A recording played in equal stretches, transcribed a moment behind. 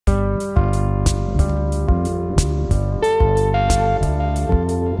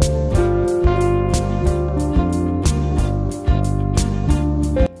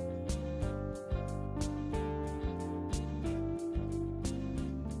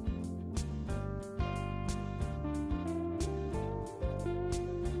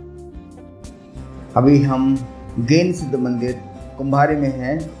अभी हम गैन सिद्ध मंदिर कुम्भारी में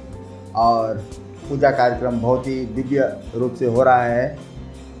हैं और पूजा कार्यक्रम बहुत ही दिव्य रूप से हो रहा है।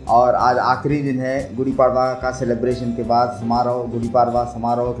 और आज आखिरी दिन है गुड़ी पड़वा का सेलिब्रेशन के बाद समारोह, गुड़ी पड़वा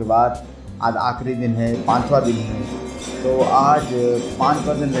समारोह के बाद आज आखिरी दिन है, 5वां दिन है। तो आज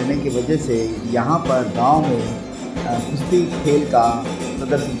 5वां दिन रहने की वजह से यहाँ पर गांव में कुश्ती खेल का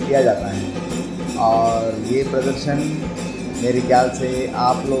प्रदर्शन किया जाता है। और ये प्रदर्शन मेरे ख्याल से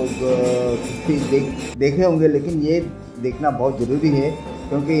आप लोग कुश्ती देखे होंगे, लेकिन ये देखना बहुत ज़रूरी है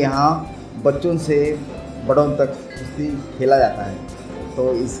क्योंकि यहाँ बच्चों से बड़ों तक कुश्ती खेला जाता है।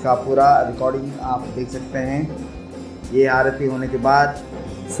 तो इसका पूरा रिकॉर्डिंग आप देख सकते हैं। ये आरती होने के बाद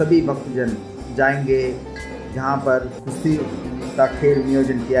सभी भक्तजन जाएंगे जहाँ पर कुश्ती का खेल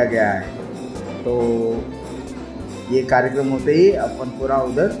नियोजन किया गया है। तो ये कार्यक्रम होते ही अपन पूरा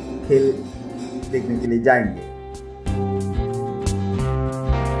उधर खेल देखने के लिए जाएंगे।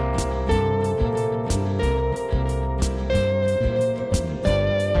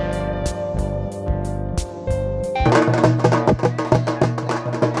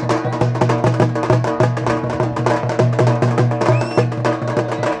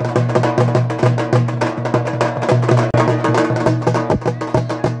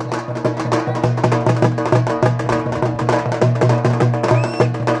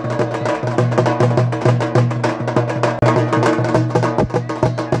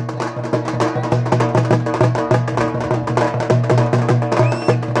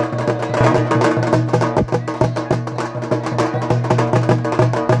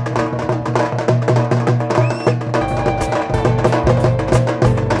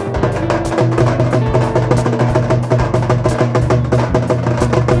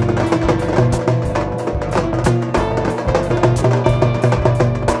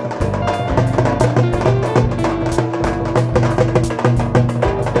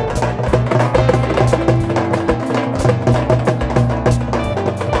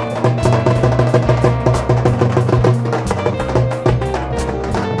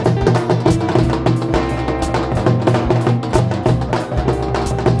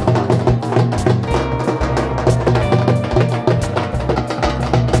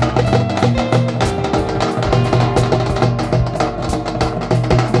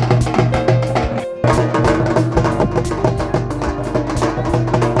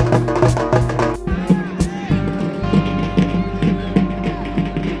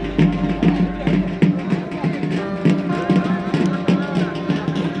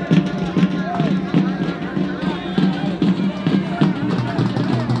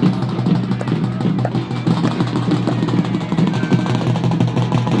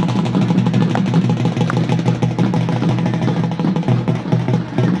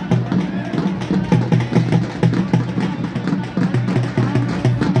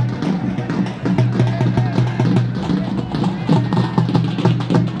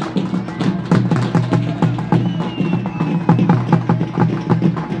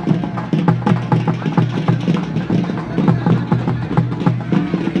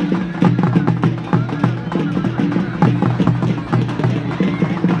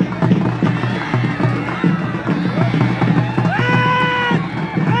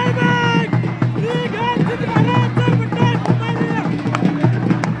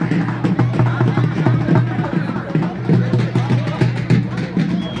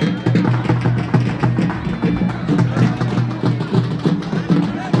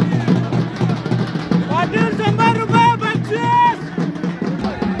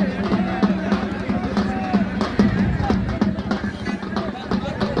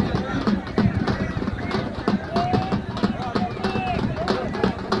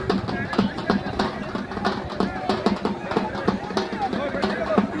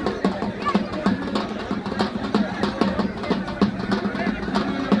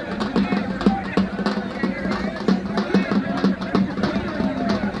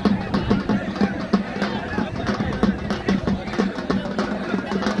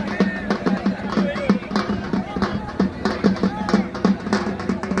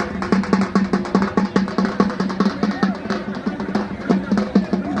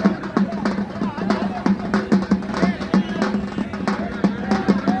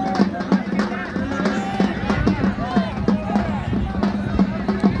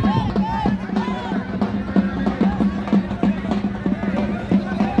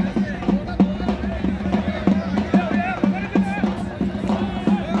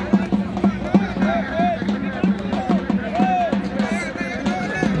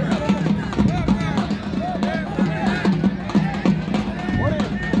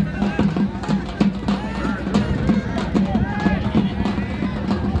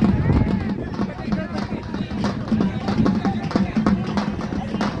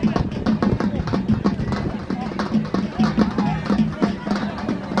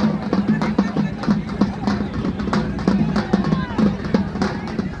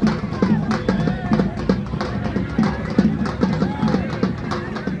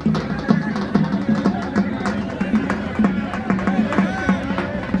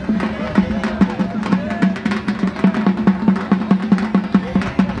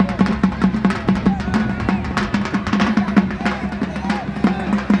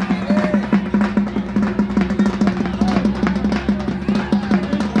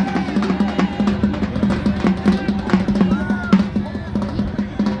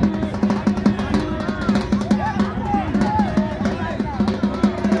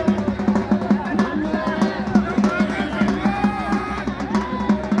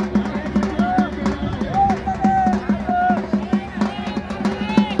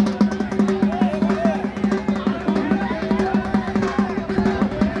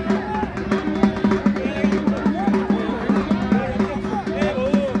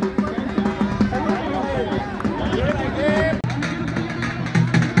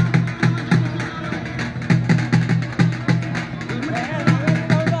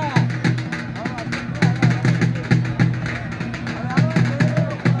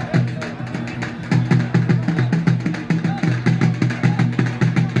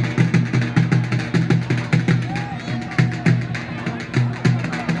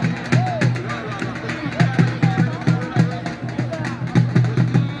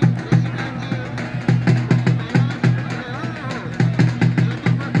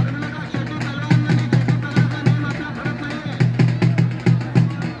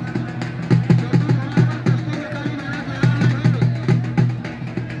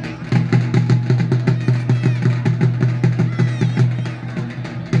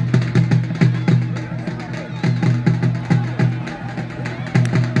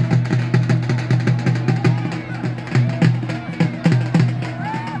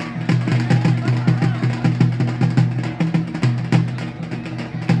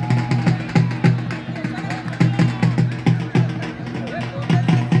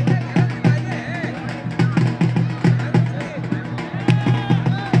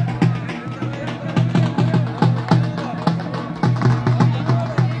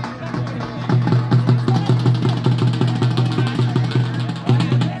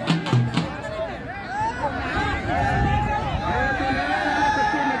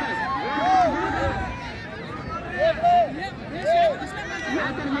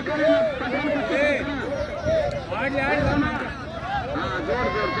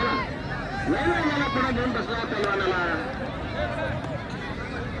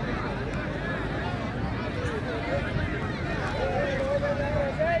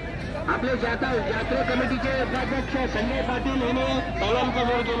 आपले यात्रा कमिटीचे उपाध्यक्ष संजय पाटील यांनी पहिल्यांचा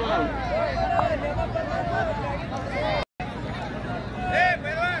जोर केला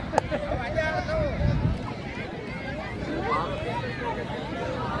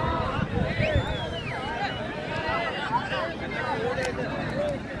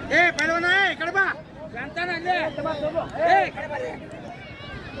पहलवान आहे कडबा जानता ना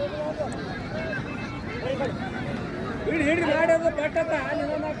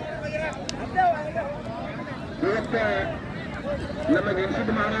ನಮ್ಮ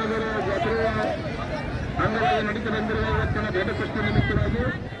ಗೆಲ್ಸಿದ ಮಹಾರಾಜರ ಜಾತ್ರೆಯ ಅಂಗವಾಗಿ ನಡೀತಾ ಬಂದಿರುವ ಇವತ್ತಿನ ಘಟಕುಸ್ತಿ ನಿಮಿತ್ತವಾಗಿ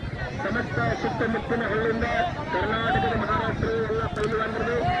ಸಮಸ್ತ ಸುತ್ತಮುತ್ತಲಿನ ಹಳ್ಳಿಯಿಂದ ಕರ್ನಾಟಕದ ಮಹಾರಾಷ್ಟ್ರ ಎಲ್ಲ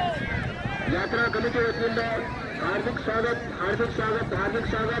ಪೈಲುವಾನರು ಯಾತ್ರಾ ಕಮಿಟಿ ವತಿಯಿಂದ हार्दिक स्वागत हार्दिक स्वागत हार्दिक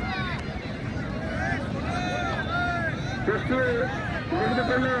स्वागत कुस्ती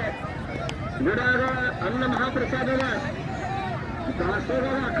मुगिದುಕೊಳ್ಳೆ ಗುಡಾಗ ಅನ್ನ ಮಹಾಪ್ರಸಾದದ ದಾಸೋಹದ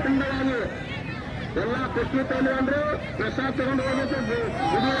ಅಖಂಡವಾಗಿ ಎಲ್ಲ ಕುಸ್ತಿ ಪೈಲುವಾನರು ಪ್ರಸಾದ ತಗೊಂಡು ಹೋಗಬೇಕು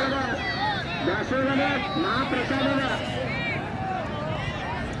ಗುಡಿಯಾಗ ದಾಸೋಹದ ಮಹಾಪ್ರಸಾದದ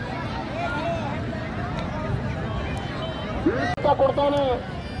ಕೊಡ್ತಾನೆ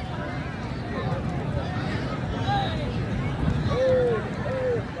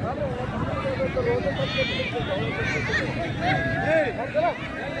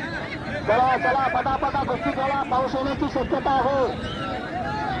चला चला पटापटा कुस्ती खेळा पाऊस येण्याची शक्यता आहे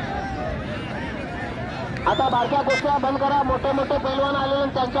आता बारक्या कुस्त्या बंद करा मोठे मोठे पैलवान आले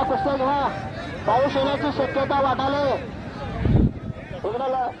त्यांच्या कुस्त्या घ्या पाऊस येण्याची शक्यता वाटाले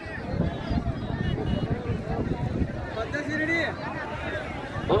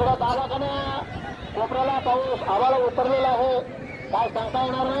इकडे दादाकडे कोपऱ्याला पाऊस आम्हाला उतरलेला आहे काय सांगता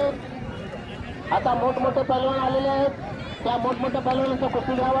येणार नाही आता मोठमोठे पैलवान आलेले आहेत त्या मोठमोठ्या पैलवानांचा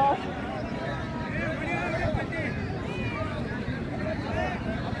कुस्ती घ्यावा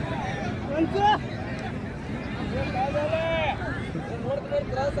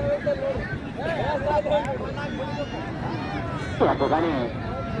या ठिकाणी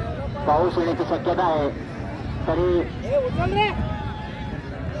पाऊस येण्याची शक्यता आहे तरी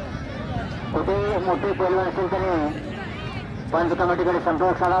कुठे मोठे पैलवान असेल तरी पंच कमिटीकडे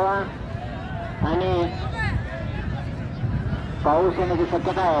संपर्क साधावा आणि पाऊस येण्याची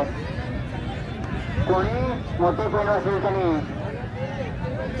शक्यता आहे कोणी मोठे पैलवान असेल तरी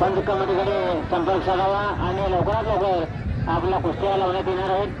पंच कमिटीकडे संपर्क साधावा आणि लवकरात लवकर आपल्या कुस्त्या लावण्यात येणार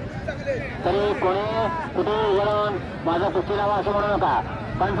आहेत तरी कोणी कुठे येऊन माझा कुस्ती लावा असं म्हणू नका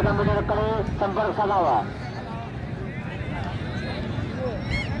पंच कमिटीकडे संपर्क साधावा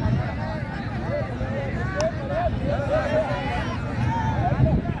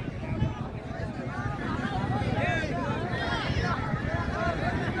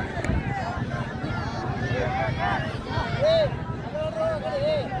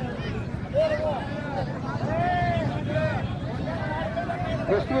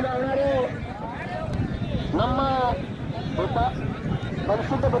कुस्ती लावणारे ನಮ್ಮ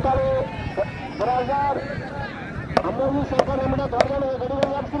ಪರಿಶುದ್ಧ ಬುತ್ತಾಳೆ ಬರಾಜಾರ್ ಅಮ್ಮೋಗಿ ಸರ್ಕಾರ ಎಂಬ ದೊಡ್ಡ ಗಡಿಗಳು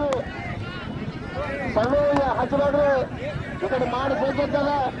ಹಾಕ್ತೀರಿ ಸಣ್ಣ ಹಚ್ಚಿರೋಡ್ರಿ ಈ ಕಡೆ ಮಾಡಿ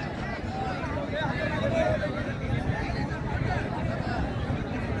ಬೇಕಿದ್ದಲ್ಲ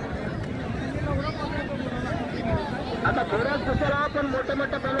आता थोड्याच कुस्त्या लावा पण मोठ्या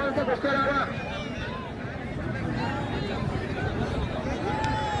मोठ्या पैलवानांच्या कुस्त्या लावा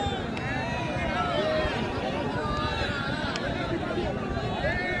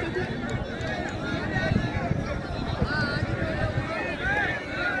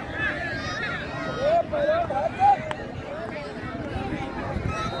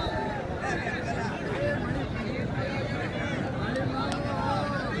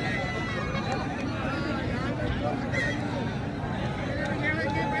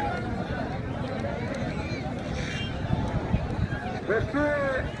कुस्ती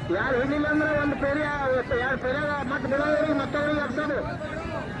यार हिಡಿಲಿಲ್ಲ ಅಂದ್ರೆ ಒಂದು ಪೇರಿಯ ಯಾರು ಪೇರಿಯ ಮತ್ತೆ ಬಿಡೋರಿಗೆ ಮತ್ತವರಿಗೆ ಹಾಕ್ಸೋದು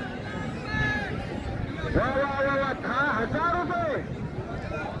 1000 रुपये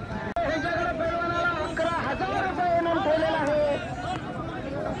ह्याच्याकडे पैलवानाला 11,000 रुपये इनाम ठेवलेलं आहे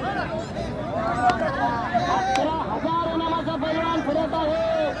 11,000 इनामाचा पैलवान फिरत आहे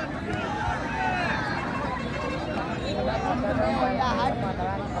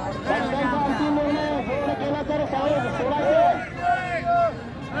त्यांचा अंतिम निर्णय पूर्ण केला तर 1600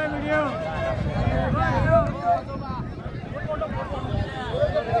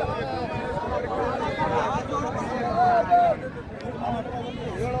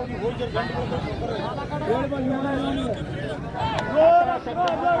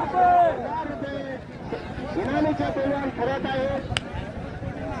 इनामीच्या पैलवान फिरत आहेत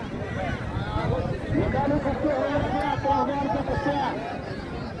निकाली कुस्ती होणार 11,000च्या कुस्त्या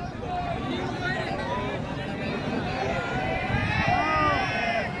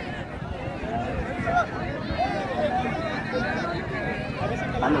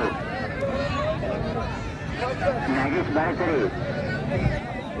हॅलो नागेश बाळकरे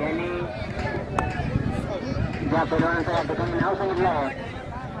यांनी ज्या पैलवानाचं या ठिकाणी नाव सांगितलं आहे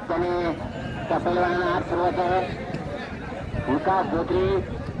त्याने त्या पैलवानांना आज सुरुवात आहे. विकास धोत्री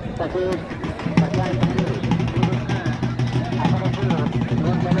तसेच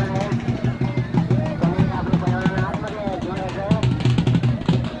दोन पैलवान आहेत. त्यांनी आपल्या पैलवानांना आतमध्ये घेऊन यायचं.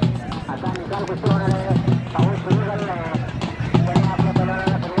 आता निकाल कुस्ती होणार आहे. पाऊस सुरू झालेला आहे. त्यांनी आपल्या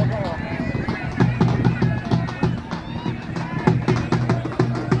पैलवानांना फिरवायचं आहे.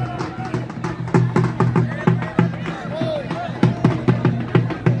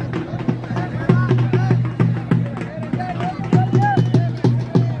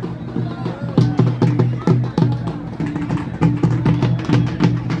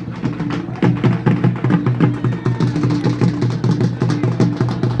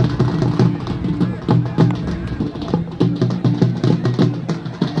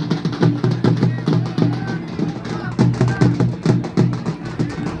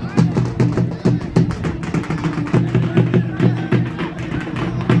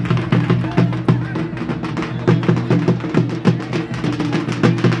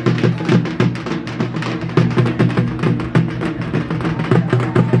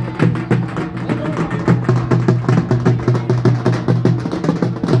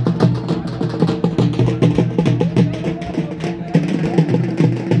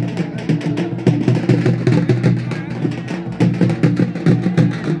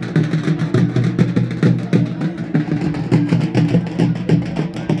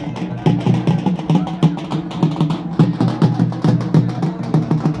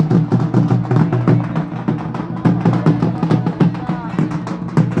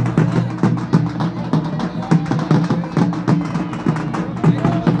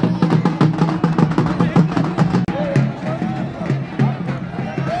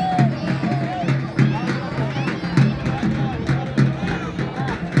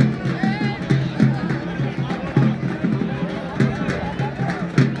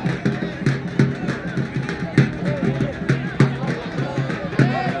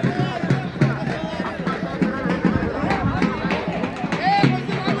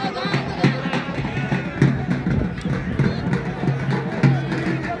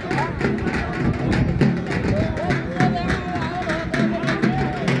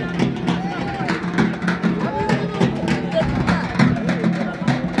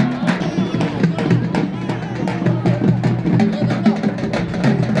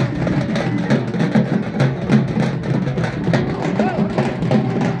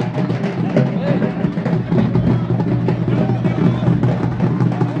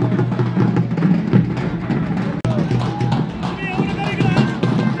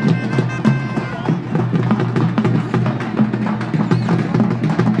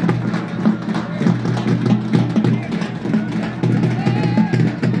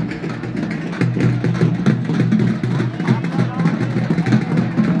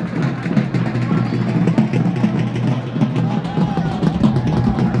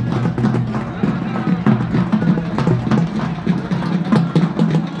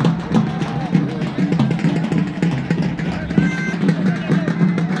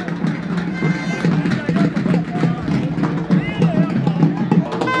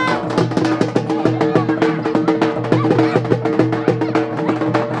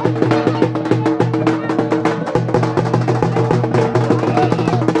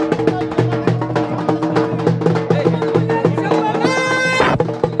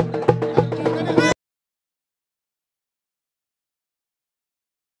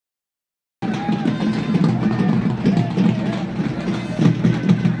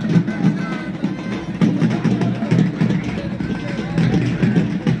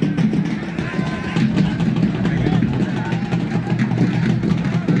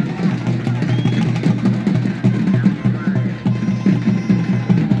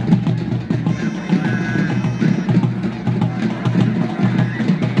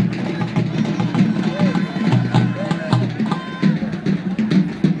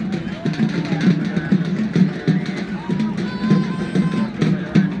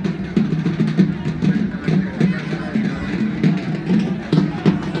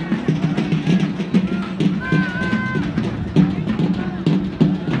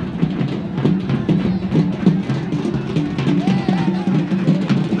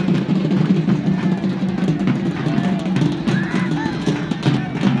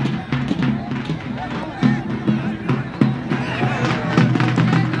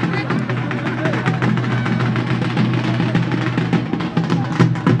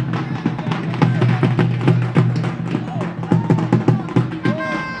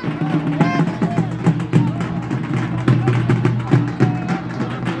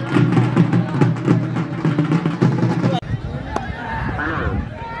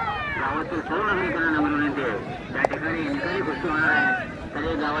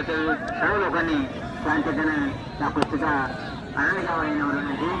 गावातील सर्व लोकांनी शांततेने त्या कुस्तीचा आनंद घ्यावा ही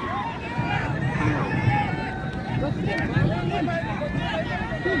विनंती.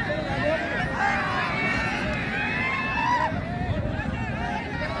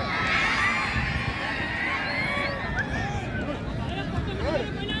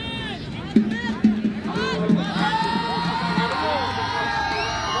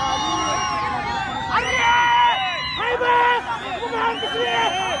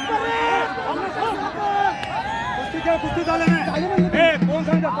 कुस्ती झालं नाही कोण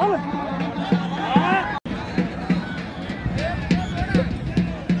सांगता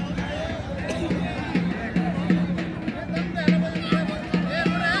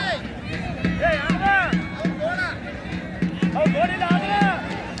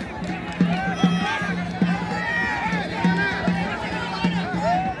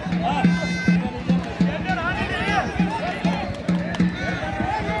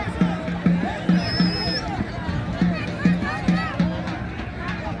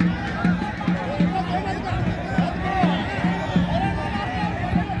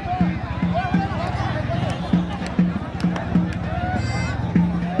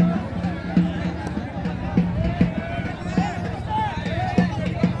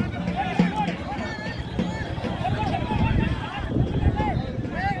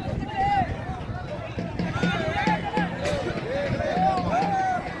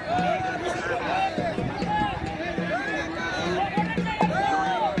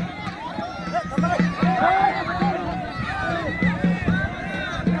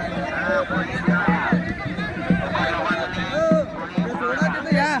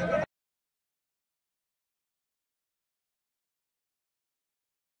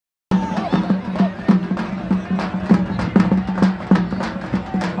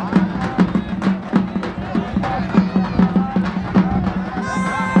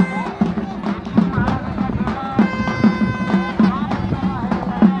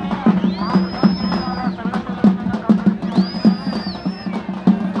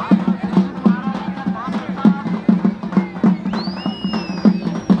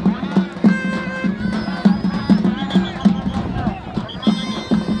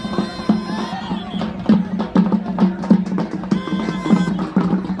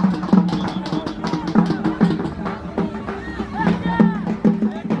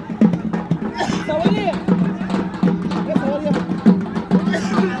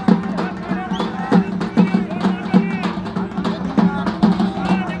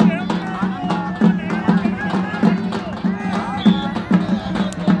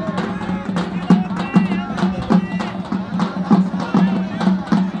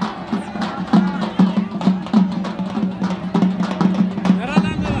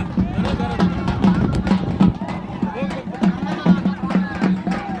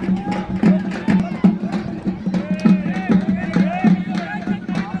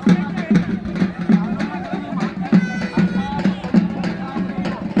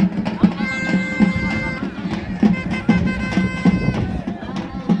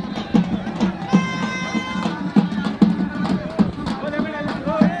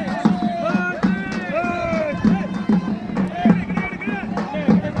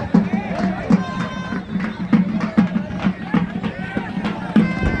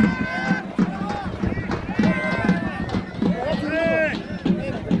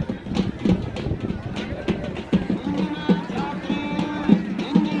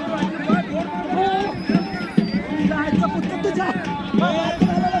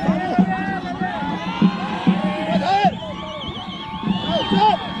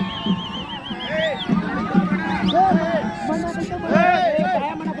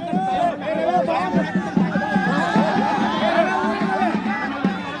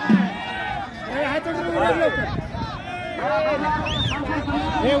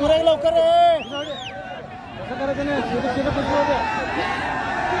लवकर कसं करायचं नाही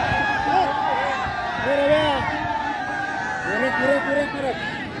पुरे पुरे करत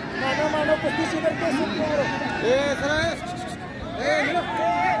मानव कुस्ती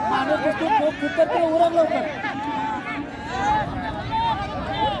मानव कुस्ती खूप करते उरक लवकर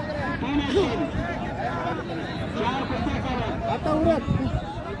आता उरक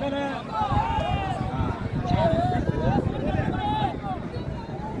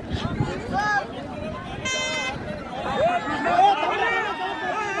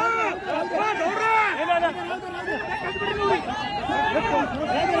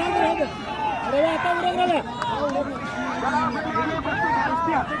अरे आता उरक लवकर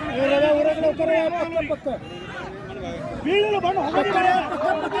पक्क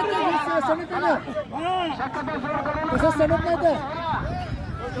कसं सणत नाही तर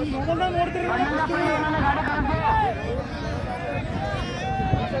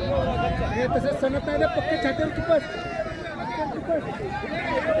तसंच सणत नाही पक्के छातीवर तुपस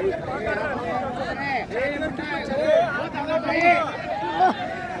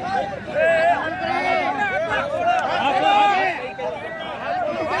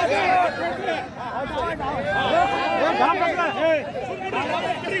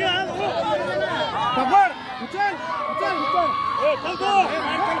उचल उचल उचल चल तू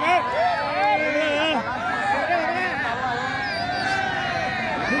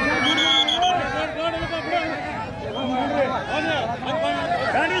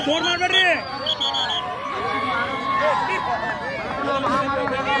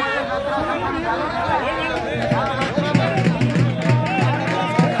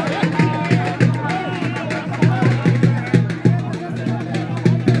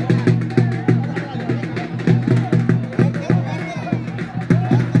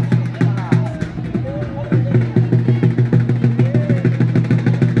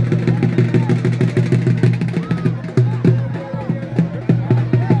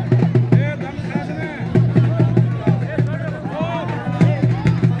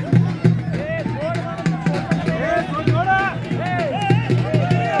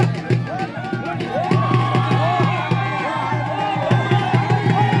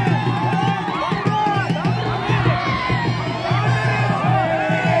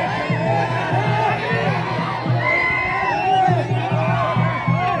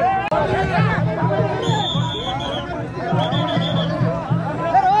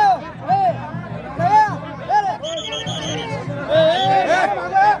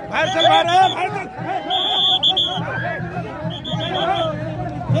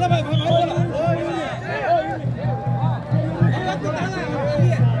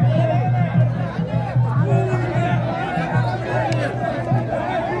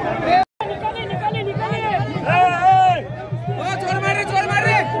जोर मार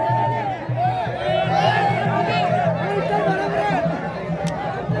रही है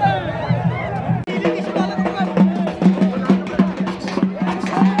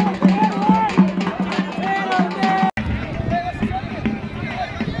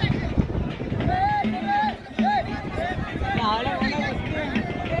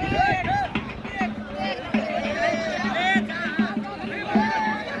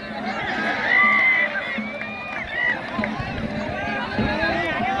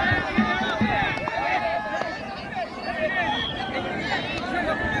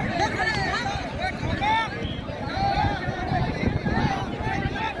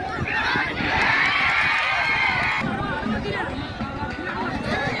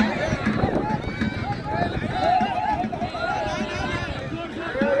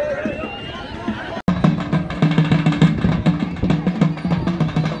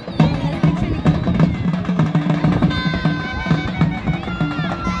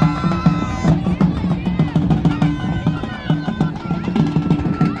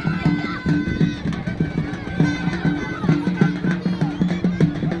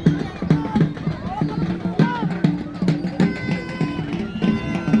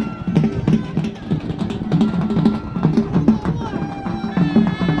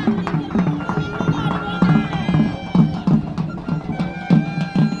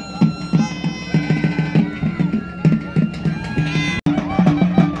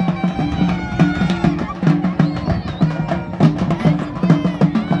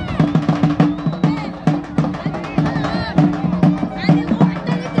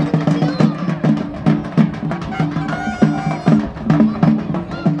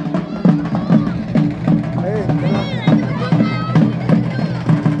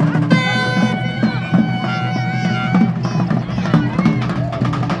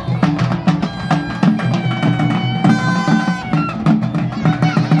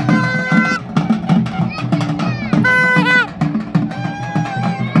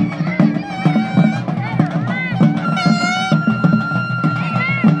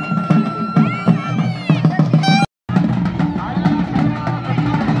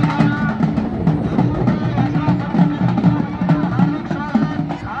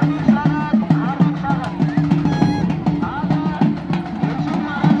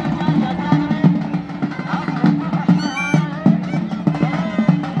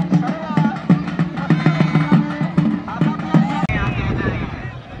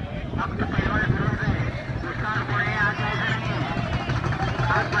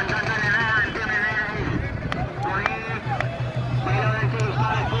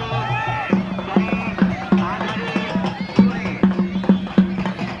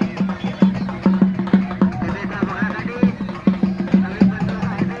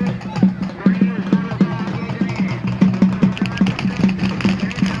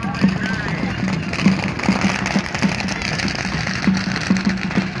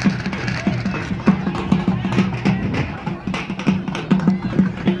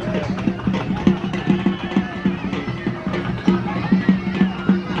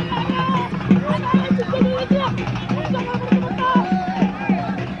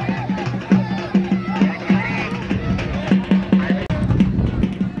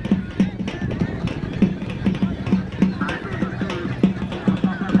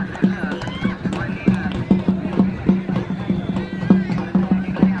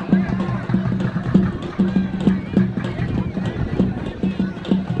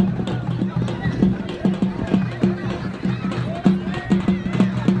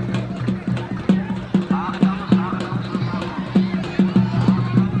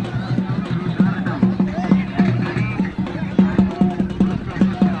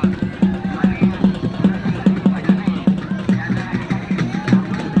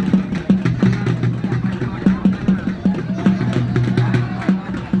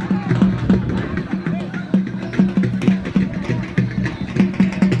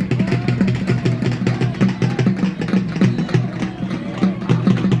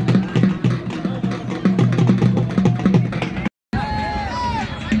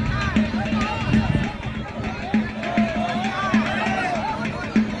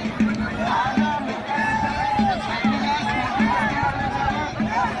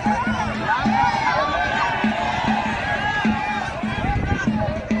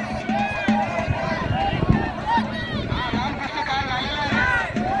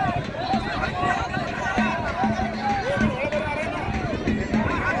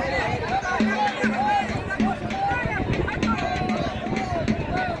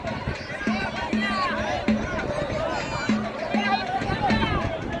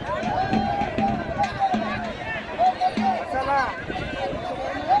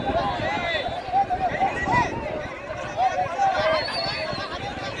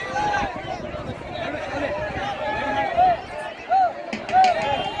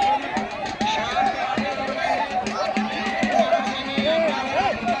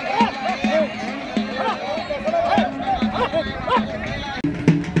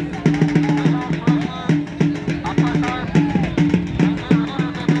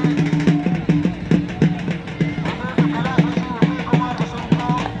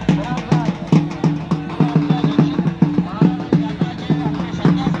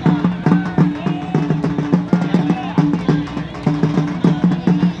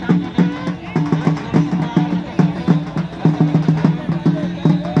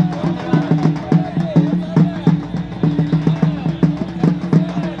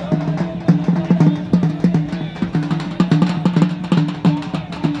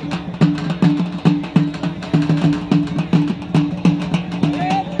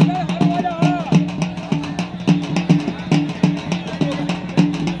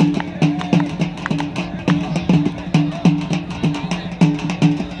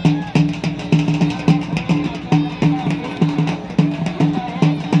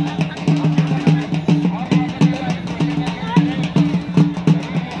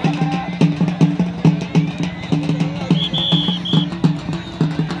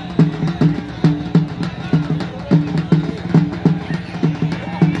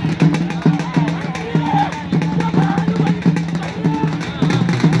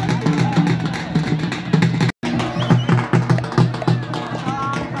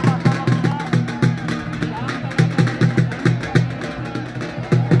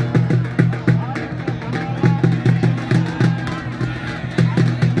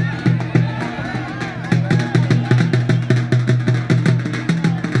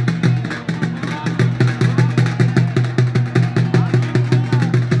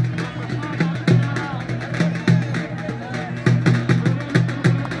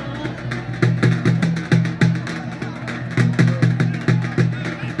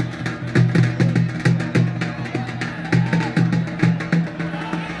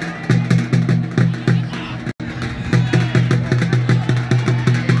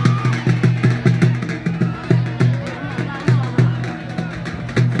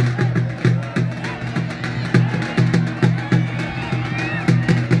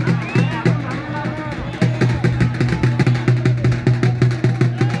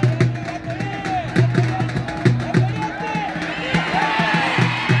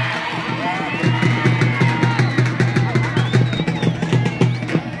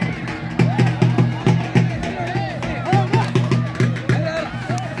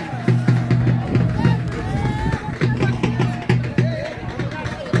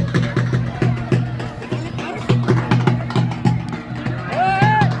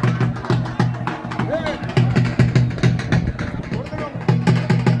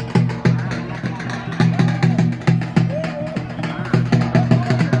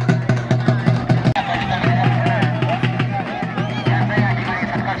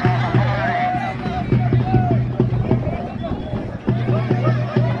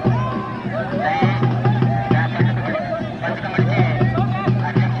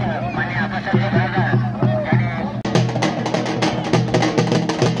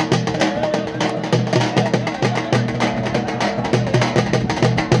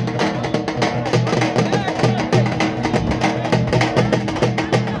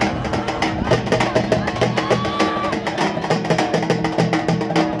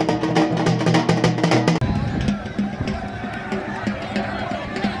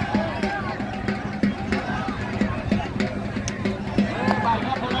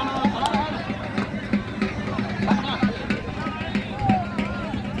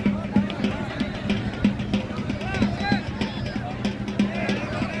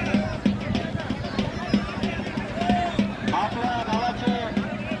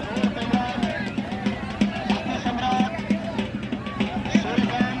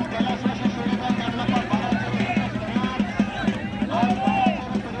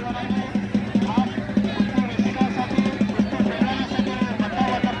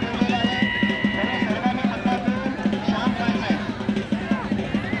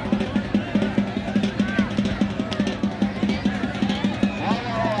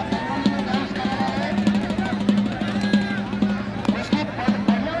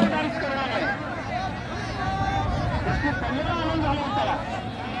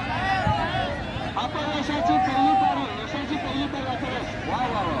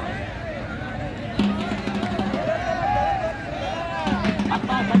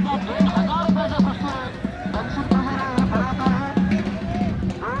सध्या 2000 रुपयाची कुस्ती बक्षीस पुजारी ठरवत आहे.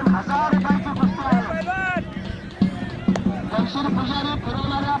 2000 रुपयाची कुस्ती आहे. बक्षीस पुजारी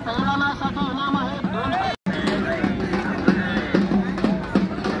फिरवणाऱ्या पैलवानासाठी इनाम आहे 2,000.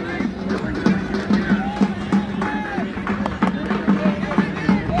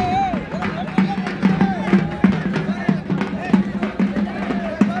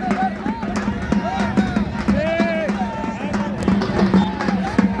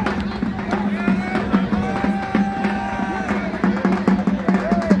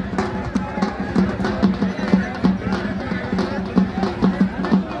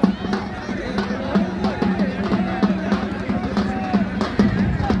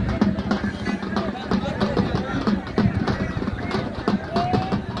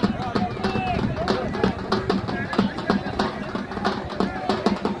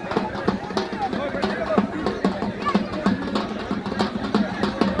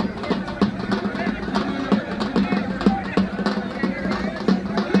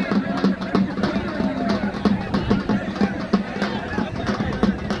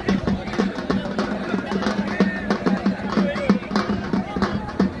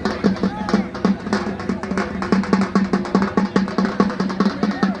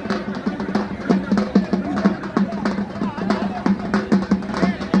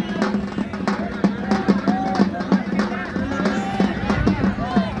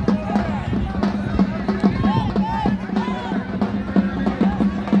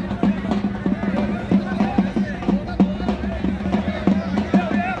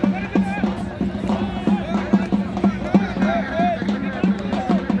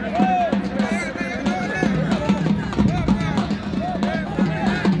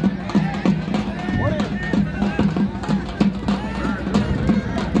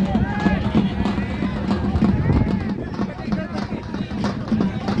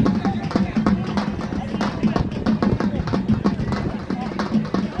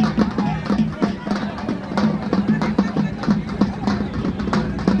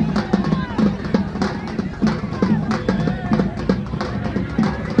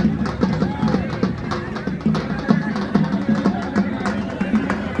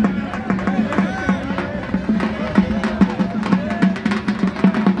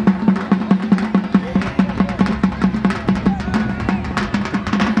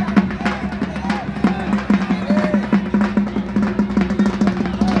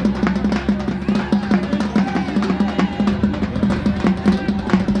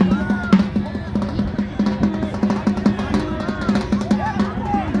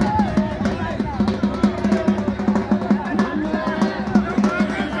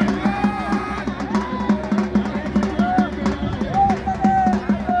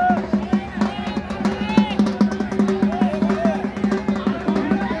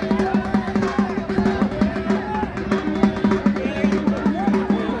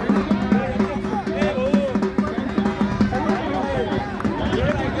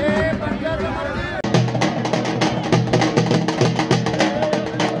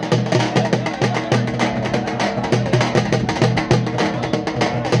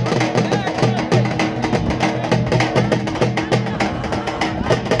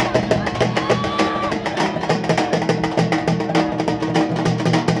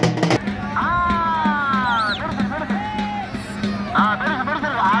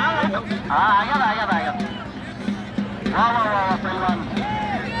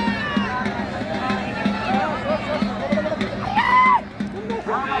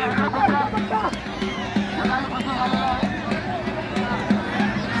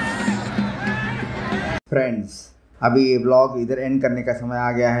 फ्रेंड्स, अभी ये ब्लॉग इधर एंड करने का समय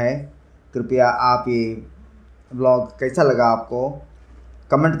आ गया है। कृपया आप ये ब्लॉग कैसा लगा आपको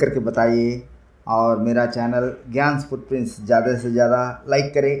कमेंट करके बताइए, और मेरा चैनल ज्ञान्स फुटप्रिंट्स ज़्यादा से ज़्यादा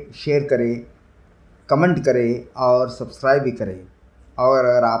लाइक करें, शेयर करें, कमेंट करें और सब्सक्राइब भी करें। और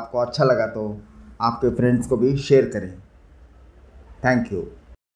अगर आपको अच्छा लगा तो आपके फ्रेंड्स को भी शेयर करें। Thank you.